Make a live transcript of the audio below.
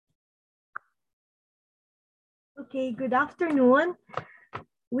Okay, good afternoon.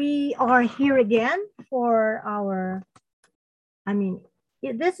 We are here again for our,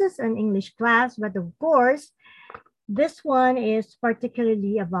 this is an English class, but of course, this one is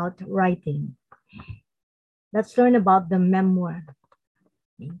particularly about writing. Let's learn about the memoir.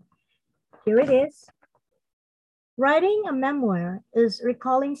 Here it is. Writing a memoir is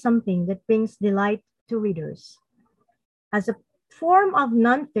recalling something that brings delight to readers. As a form of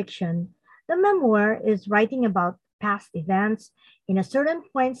nonfiction, the memoir is writing about past events in a certain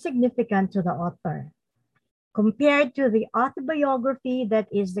point significant to the author. Compared to the autobiography that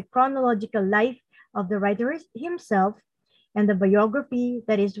is the chronological life of the writer himself and the biography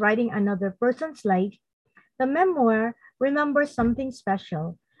that is writing another person's life, the memoir remembers something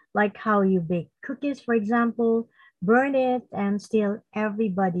special, like how you bake cookies, for example, burn it, and still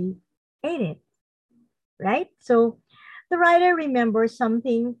everybody ate it, right? So the writer remembers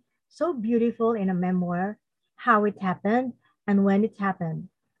something so beautiful in a memoir, how it happened and when it happened.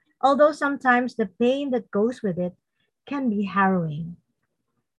 Although sometimes the pain that goes with it can be harrowing.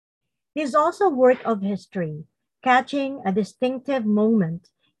 It is also a work of history, catching a distinctive moment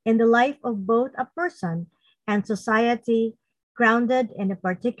in the life of both a person and society grounded in a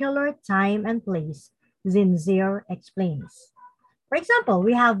particular time and place, Zinzir explains. For example,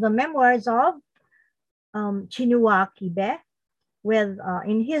 we have the memoirs of Chinua Achebe with,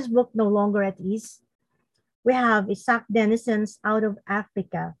 in his book, No Longer at Ease. We have Isaac Denison's Out of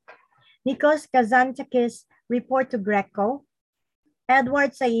Africa, Nikos Kazantzakis' Report to Greco,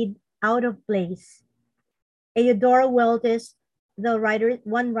 Edward Said, Out of Place, Eudora Welty's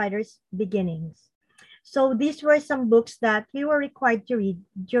One Writer's Beginnings. So these were some books that we were required to read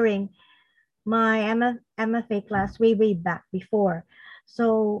during my MFA class way back before.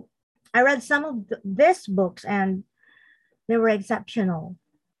 So I read some of these books and they were exceptional.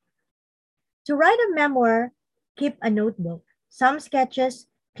 To write a memoir, keep a notebook, some sketches,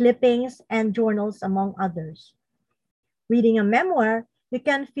 clippings, and journals, among others. Reading a memoir, you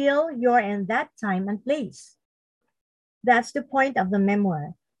can feel you're in that time and place. That's the point of the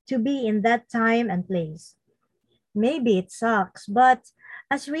memoir, to be in that time and place. Maybe it sucks, but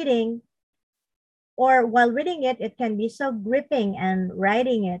as reading, or while reading it, it can be so gripping, and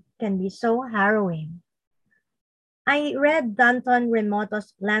writing it can be so harrowing. I read Danton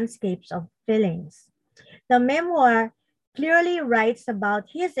Remoto's Landscapes of Feelings. The memoir clearly writes about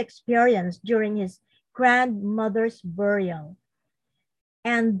his experience during his grandmother's burial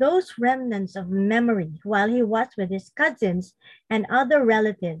and those remnants of memory while he was with his cousins and other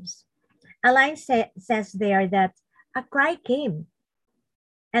relatives. A line says there that a cry came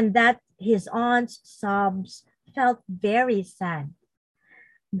and that his aunt's sobs felt very sad.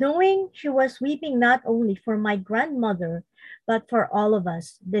 Knowing she was weeping not only for my grandmother, but for all of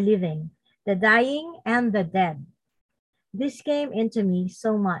us, the living, the dying, and the dead. This came into me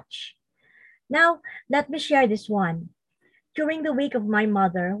so much. Now, let me share this one. During the wake of my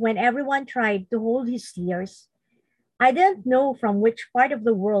mother, when everyone tried to hold his tears, I didn't know from which part of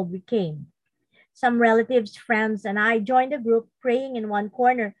the world we came. Some relatives, friends, and I joined a group praying in one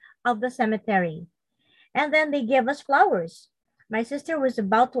corner of the cemetery. And then they gave us flowers. My sister was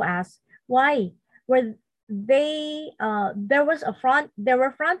about to ask why were there were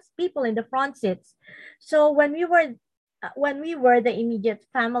front people in the front seats. So when we were the immediate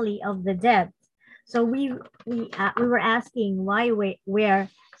family of the dead, so we were asking why where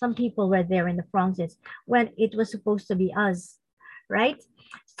some people were there in the front seats when it was supposed to be us, right?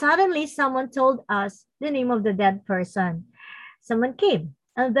 Suddenly someone told us the name of the dead person. Someone came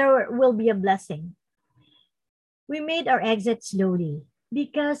and there will be a blessing. We made our exit slowly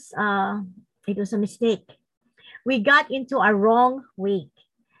because it was a mistake. We got into a wrong wake.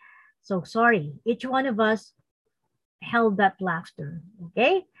 So sorry. Each one of us held that laughter.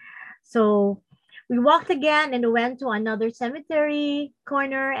 Okay? So we walked again and went to another cemetery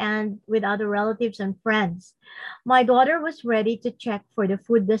corner and with other relatives and friends. My daughter was ready to check for the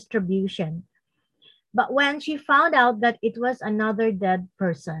food distribution. But when she found out that it was another dead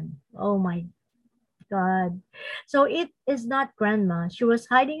person, oh my God. So it is not grandma. She was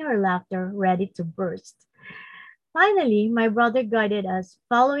hiding her laughter, ready to burst. Finally, my brother guided us,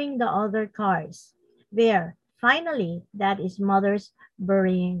 following the other cars. There, finally, that is mother's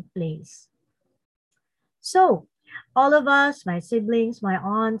burying place. So, all of us, my siblings, my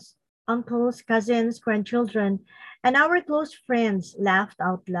aunts, uncles, cousins, grandchildren, and our close friends laughed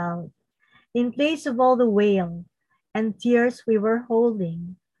out loud. In place of all the wail and tears we were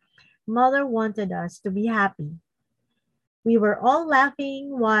holding, Mother wanted us to be happy. We were all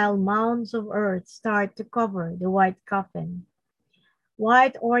laughing while mounds of earth started to cover the white coffin.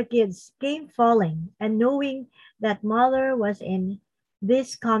 White orchids came falling, and knowing that mother was in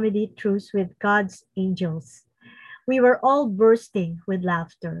this comedy truce with God's angels, we were all bursting with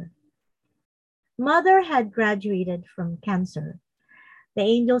laughter. Mother had graduated from cancer. The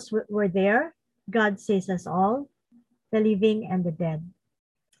angels were there. God sees us all, the living and the dead.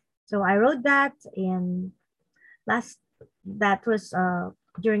 So I wrote that in last, that was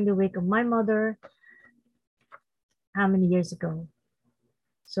during the week of my mother, how many years ago?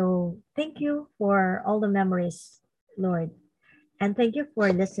 So thank you for all the memories, Lord. And thank you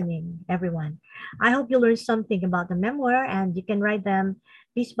for listening, everyone. I hope you learned something about the memoir and you can write them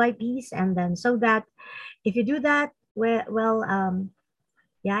piece by piece. And then so that if you do that,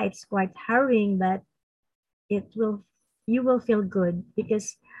 yeah, it's quite harrowing, but it will, you will feel good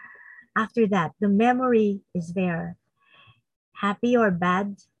because after that, the memory is there. Happy or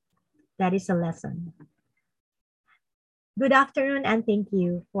bad, that is a lesson. Good afternoon and thank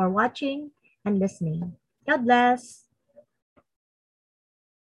you for watching and listening. God bless.